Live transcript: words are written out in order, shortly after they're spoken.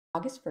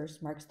August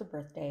 1st marks the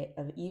birthday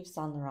of Yves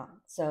Saint Laurent.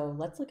 So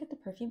let's look at the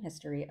perfume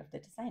history of the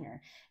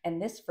designer.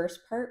 And this first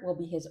part will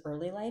be his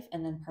early life,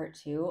 and then part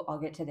two, I'll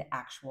get to the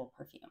actual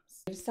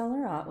perfumes. Yves Saint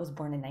Laurent was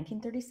born in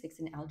 1936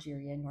 in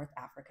Algeria, North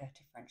Africa,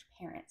 to French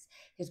parents.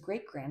 His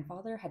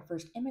great-grandfather had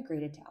first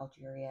immigrated to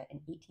Algeria in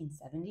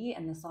 1870,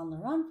 and the Saint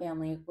Laurent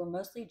family were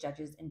mostly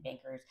judges and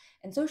bankers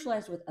and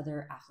socialized with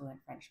other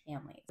affluent French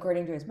families.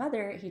 According to his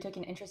mother, he took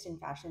an interest in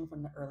fashion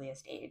from the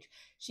earliest age.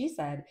 She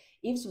said,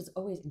 Yves was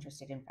always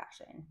interested in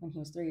fashion. When he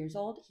was 3 years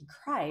old, he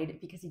cried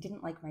because he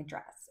didn't like my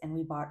dress, and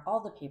we bought all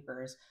the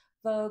papers,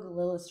 Vogue,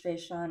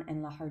 L'Illustration,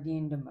 and La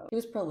Jardin de Mode. He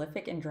was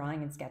prolific in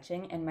drawing and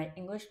sketching, and my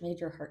English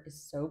major heart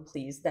is so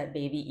pleased that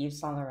baby Yves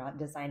Saint Laurent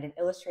designed an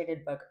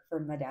illustrated book for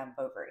Madame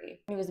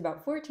Bovary. When he was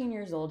about 14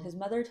 years old, his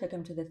mother took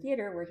him to the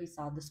theater where he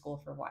saw The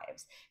School for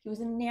Wives. He was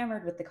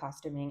enamored with the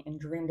costuming and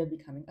dreamed of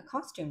becoming a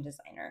costume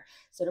designer.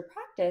 So to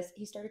practice,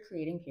 he started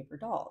creating paper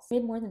dolls. He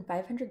made more than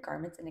 500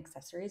 garments and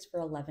accessories for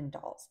 11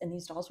 dolls, and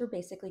these dolls were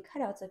basically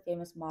cutouts of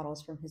famous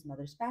models from his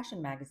mother's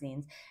fashion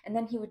magazines, and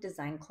then he would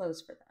design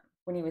clothes for them.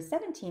 When he was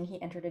 17, he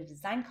entered a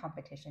design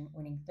competition,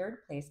 winning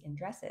third place in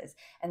dresses.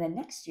 And the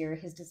next year,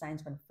 his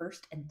designs won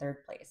first and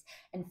third place.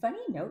 And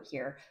funny note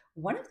here,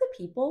 one of the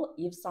people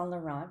Yves Saint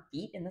Laurent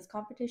beat in this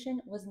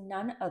competition was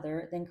none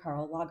other than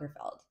Karl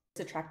Lagerfeld.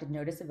 This attracted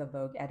notice of a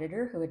Vogue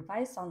editor who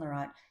advised Saint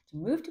Laurent to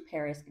move to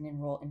Paris and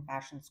enroll in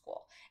fashion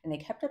school. And they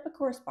kept up a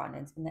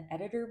correspondence, and the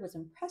editor was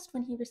impressed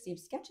when he received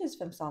sketches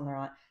from Saint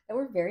Laurent that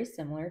were very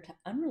similar to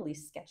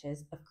unreleased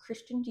sketches of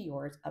Christian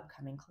Dior's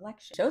upcoming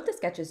collection. He showed the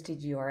sketches to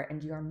Dior,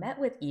 and Dior met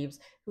with Yves,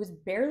 who was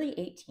barely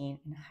 18,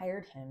 and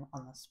hired him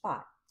on the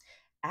spot.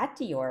 At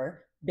Dior,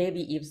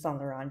 baby Yves Saint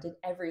Laurent did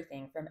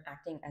everything from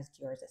acting as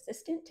Dior's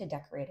assistant to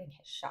decorating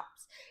his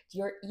shops.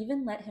 Dior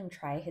even let him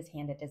try his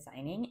hand at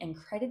designing and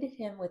credited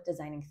him with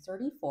designing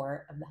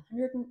 34 of the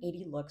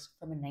 180 looks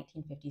from a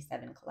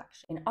 1957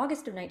 collection. In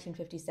August of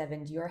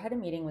 1957, Dior had a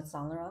meeting with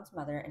Saint Laurent's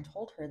mother and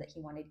told her that he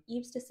wanted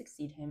Yves to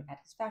succeed him at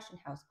his fashion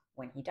house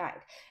when he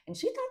died. And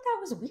she thought that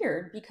was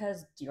weird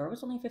because Dior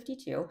was only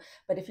 52,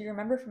 but if you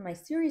remember from my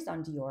series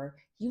on Dior,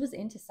 he was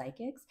into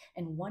psychics,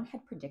 and one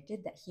had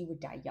predicted that he would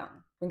die young.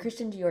 When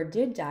Christian Dior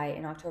did die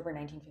in October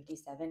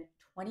 1957,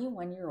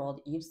 21-year-old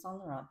Yves Saint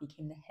Laurent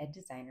became the head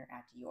designer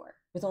at Dior.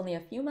 With only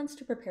a few months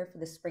to prepare for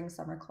the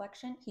spring-summer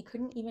collection, he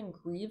couldn't even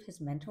grieve his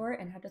mentor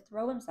and had to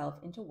throw himself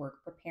into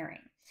work preparing.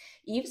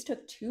 Yves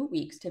took 2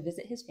 weeks to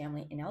visit his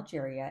family in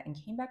Algeria and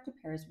came back to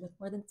Paris with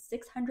more than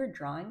 600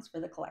 drawings for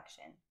the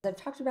collection. As I've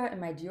talked about in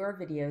my Dior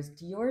videos,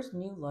 Dior's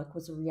new look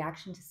was a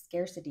reaction to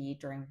scarcity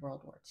during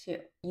World War II.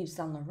 Yves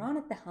Saint Laurent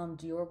at the helm,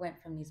 Dior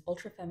went from these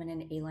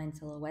ultra-feminine A-line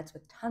silhouettes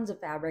with tons of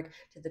fabric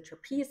to the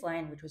trapeze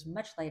line, which was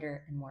much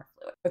lighter and more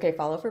fluid. Okay,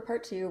 follow for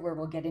part two, where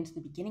we'll get into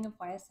the beginning of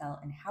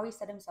YSL and how he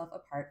set himself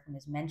apart from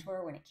his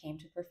mentor when it came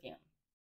to perfume.